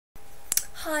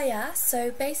Hiya, so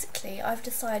basically I've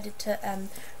decided to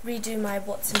redo my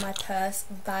what's in my purse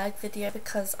bag video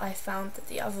because I found that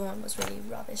the other one was really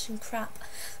rubbish and crap.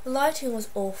 The lighting was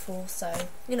awful, so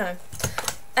you know.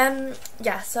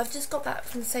 Yeah, so I've just got back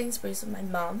from Sainsbury's with my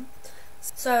mum.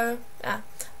 So yeah.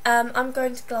 I'm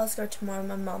going to Glasgow tomorrow with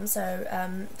my mum, so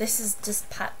this is just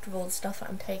packed with all the stuff that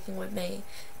I'm taking with me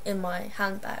in my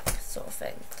handbag sort of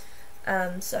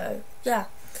thing. So yeah.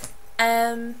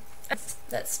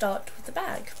 Let's start with the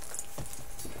bag.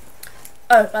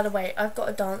 Oh, by the way, I've got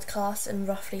a dance class in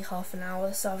roughly half an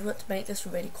hour, so I've got to make this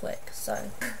really quick.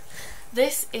 So,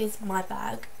 this is my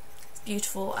bag. It's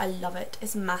beautiful. I love it.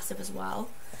 It's massive as well.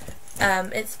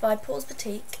 It's by Paul's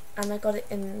Boutique, and I got it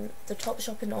in the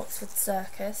Topshop in Oxford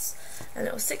Circus, and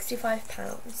it was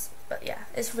 £65. But yeah,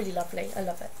 it's really lovely. I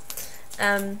love it.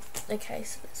 Okay,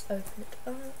 so let's open it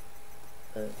up.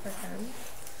 Open.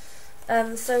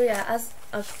 So yeah, as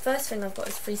first thing I've got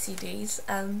is 3 CDs.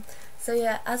 So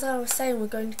yeah, as I was saying, we're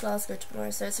going to Glasgow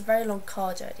tomorrow, so it's a very long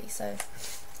car journey. So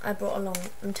I brought along,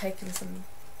 I'm taking some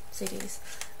CDs.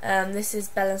 This is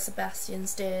Belle and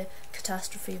Sebastian's Dear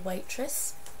Catastrophe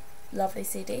Waitress. Lovely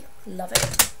CD, love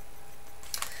it.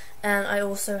 And I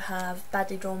also have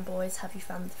Badly Drawn Boys, Have You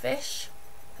Found the Fish?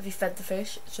 Have You Fed the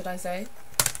Fish, should I say?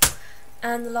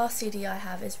 And the last CD I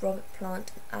have is Robert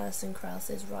Plant and Alison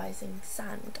Krauss's Rising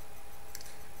Sand.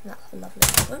 And that's a lovely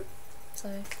album.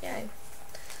 So yay.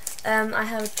 I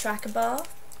have a tracker bar,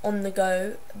 on the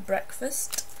go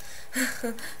breakfast.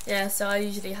 Yeah, so I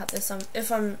usually have this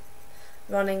if I'm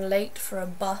running late for a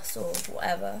bus or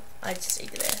whatever, I just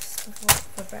eat this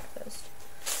for breakfast.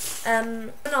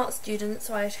 I'm an art student,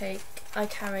 so I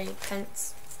carry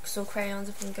pencils or crayons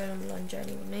if I'm going on a long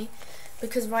journey with me,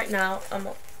 because right now I'm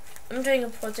doing a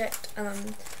project and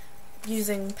I'm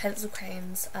using pencil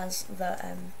crayons as the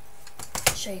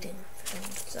shading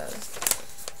thing. So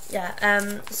yeah,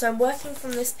 so I'm working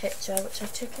from this picture which I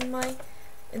took in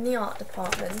the art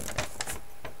department.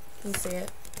 You can see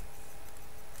it.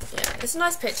 Yeah, it's a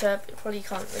nice picture, but you probably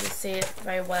can't really see it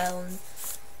very well on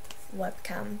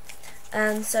webcam.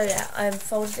 And so yeah, I've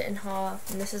folded it in half,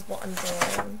 and this is what I'm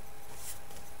drawing.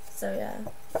 So yeah,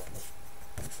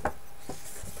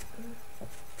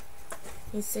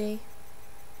 you see.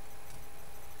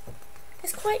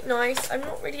 It's quite nice. I'm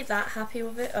not really that happy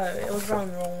with it. Oh, it was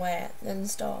drawn the wrong way at the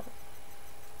start.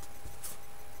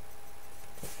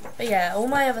 But yeah, all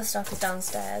my other stuff is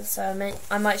downstairs, so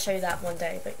I might show you that one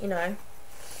day, but you know.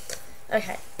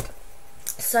 Okay.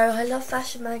 So I love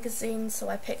fashion magazines, so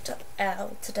I picked up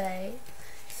Elle today.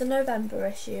 It's a November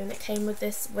issue, and it came with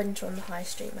this Winter on the High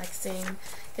Street magazine,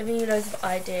 giving you loads of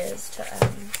ideas to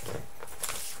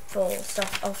for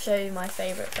stuff. I'll show you my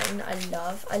favourite thing that I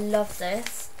love. I love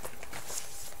this.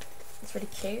 It's really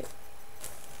cute.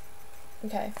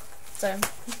 Okay, so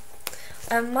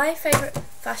my favourite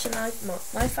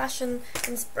my fashion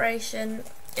inspiration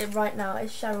right now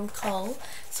is Cheryl Cole.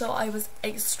 So I was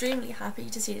extremely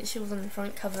happy to see that she was on the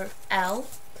front cover of Elle,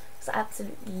 because I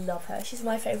absolutely love her. She's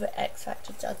my favourite X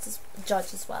Factor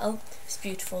judge as well. She's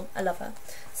beautiful. I love her.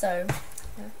 So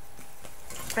yeah.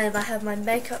 And I have my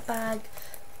makeup bag,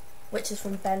 which is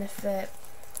from Benefit.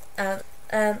 I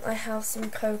have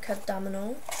some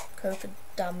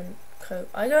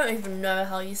I don't even know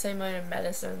how you say my own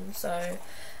medicine, so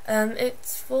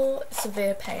it's for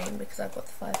severe pain because I've got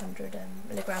the 500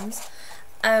 milligrams.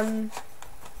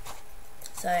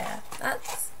 So yeah,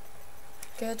 that's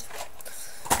good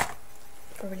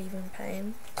for relieving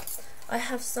pain. I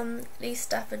have some Lee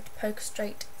Stafford Poker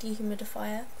Straight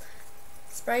dehumidifier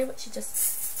spray, which you just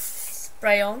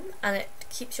spray on and it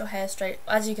keeps your hair straight.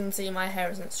 As you can see, my hair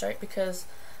isn't straight because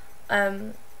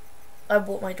I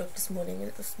walked my dog this morning and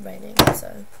it was raining.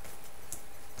 So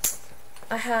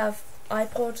I have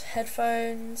iPod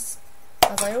headphones,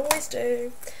 as I always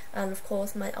do, and of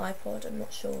course my iPod. I'm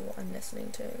not sure what I'm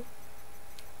listening to.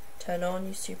 Turn on,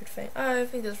 you stupid thing. Oh, I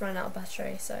think it's run out of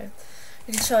battery, so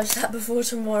we can charge that before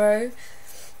tomorrow.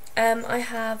 I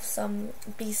have some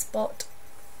B-Spot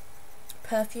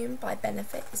perfume by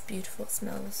Benefit. It's beautiful. It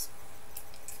smells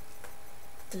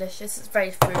delicious. It's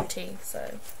very fruity,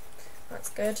 so that's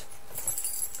good.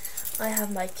 I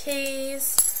have my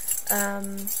keys. What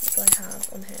do I have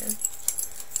on here?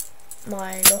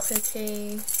 My locker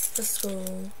key for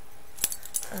school.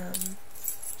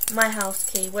 My house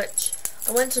key, which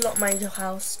I went to lock my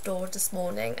house door this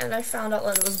morning and I found out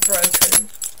that it was broken.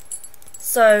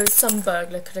 So some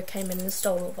burglar could have came in and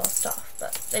stole all of our stuff,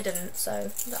 but they didn't,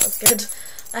 so that was good.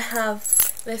 I have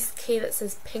this key that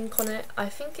says pink on it. I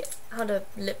think it had a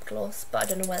lip gloss, but I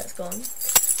don't know where it's gone.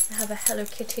 I have a Hello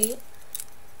Kitty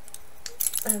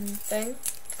thing.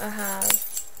 I have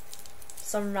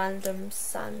some random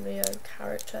Sanrio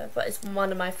character, but it's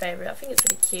one of my favourite. I think it's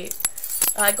really cute.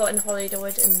 I got in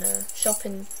Hollywood in the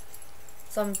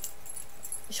some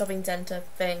shopping centre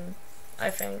thing, I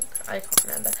think. I can't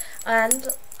remember. And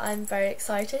I'm very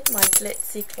excited. My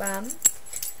glitzy glam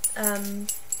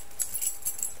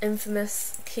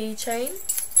infamous keychain.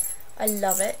 I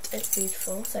love it. It's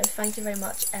beautiful. So thank you very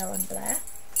much, Elle and Blair.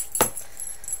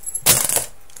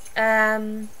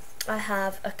 I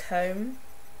have a comb.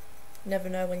 Never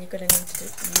know when you're going to need to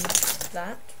use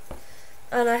that.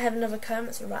 And I have another comb.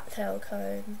 It's a rat tail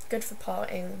comb. Good for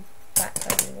parting,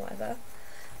 backcombing, whatever.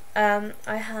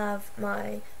 I have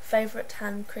my favourite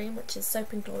hand cream, which is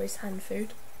Soap and Glory's hand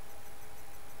food.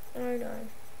 Oh no.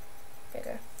 There you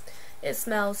go. It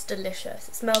smells delicious.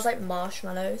 It smells like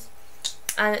marshmallows.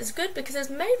 And it's good because it's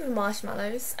made with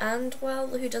marshmallows. And, well,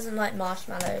 who doesn't like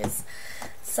marshmallows?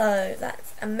 So,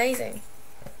 that's amazing.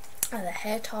 And a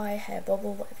hair tie, hair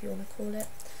bobble, whatever you want to call it.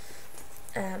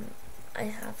 I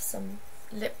have some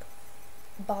lip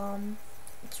balm.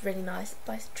 It's really nice.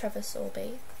 By Trevor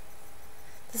Sorby.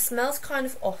 The smell's kind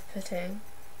of off-putting.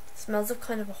 It smells of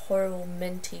kind of a horrible,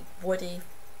 minty, woody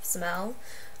smell.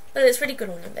 But it's really good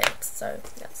on your lips, so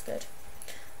that's good.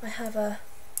 I have a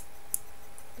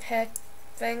hair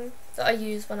thing that I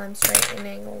use when I'm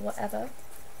straightening or whatever.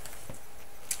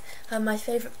 My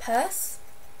favourite purse.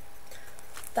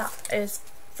 That is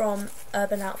from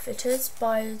Urban Outfitters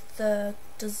by the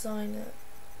designer.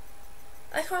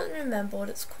 I can't remember what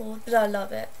it's called, but I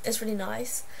love it. It's really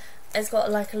nice. It's got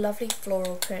like a lovely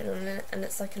floral print on it, and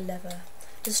it's like a leather,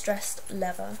 distressed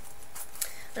leather.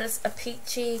 And it's a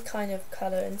peachy kind of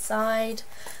colour inside.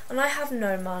 And I have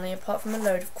no money apart from a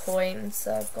load of coins,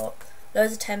 so I've got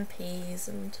loads of 10p's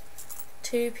and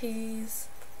 2p's,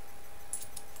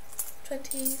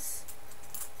 20's,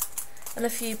 and a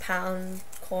few pound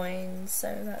coins,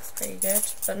 so that's pretty good.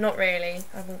 But not really,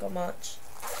 I haven't got much.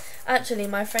 Actually,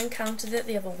 my friend counted it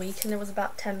the other week and there was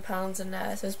about £10 in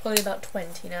there, so it's probably about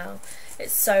 20 now.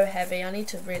 It's so heavy, I need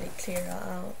to really clear that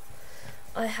out.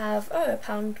 I have, a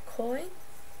 £1 coin.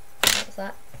 What's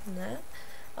that in there?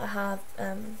 I have,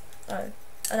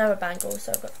 another bangle,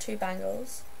 so I've got 2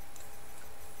 bangles.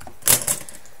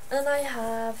 And I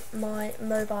have my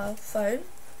mobile phone,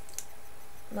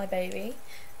 my baby.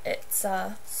 It's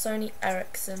a Sony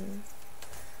Ericsson.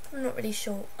 I'm not really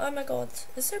sure. Oh my god,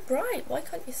 it's so bright. Why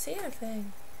can't you see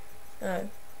anything? No.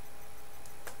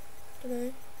 Don't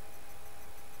know.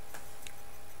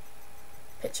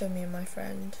 Picture of me and my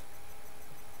friend.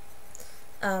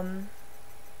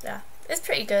 Yeah, it's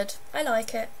pretty good. I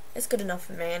like it. It's good enough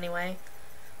for me anyway.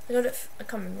 I got it. I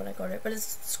can't remember when I got it, but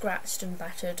it's scratched and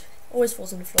battered. Always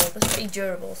falls on the floor, but it's pretty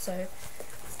durable, so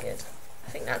it's good.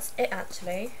 I think that's it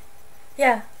actually.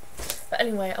 Yeah. But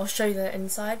anyway, I'll show you the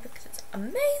inside because it's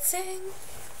amazing.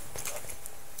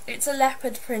 It's a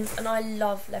leopard print, and I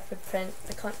love leopard print.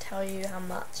 I can't tell you how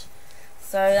much.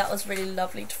 So that was really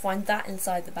lovely to find that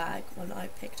inside the bag when I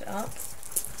picked it up.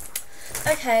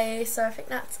 Okay, so I think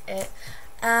that's it.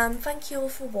 Thank you all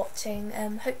for watching.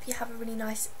 Hope you have a really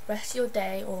nice rest of your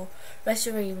day or rest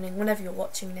of your evening whenever you're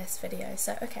watching this video.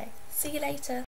 So okay, see you later.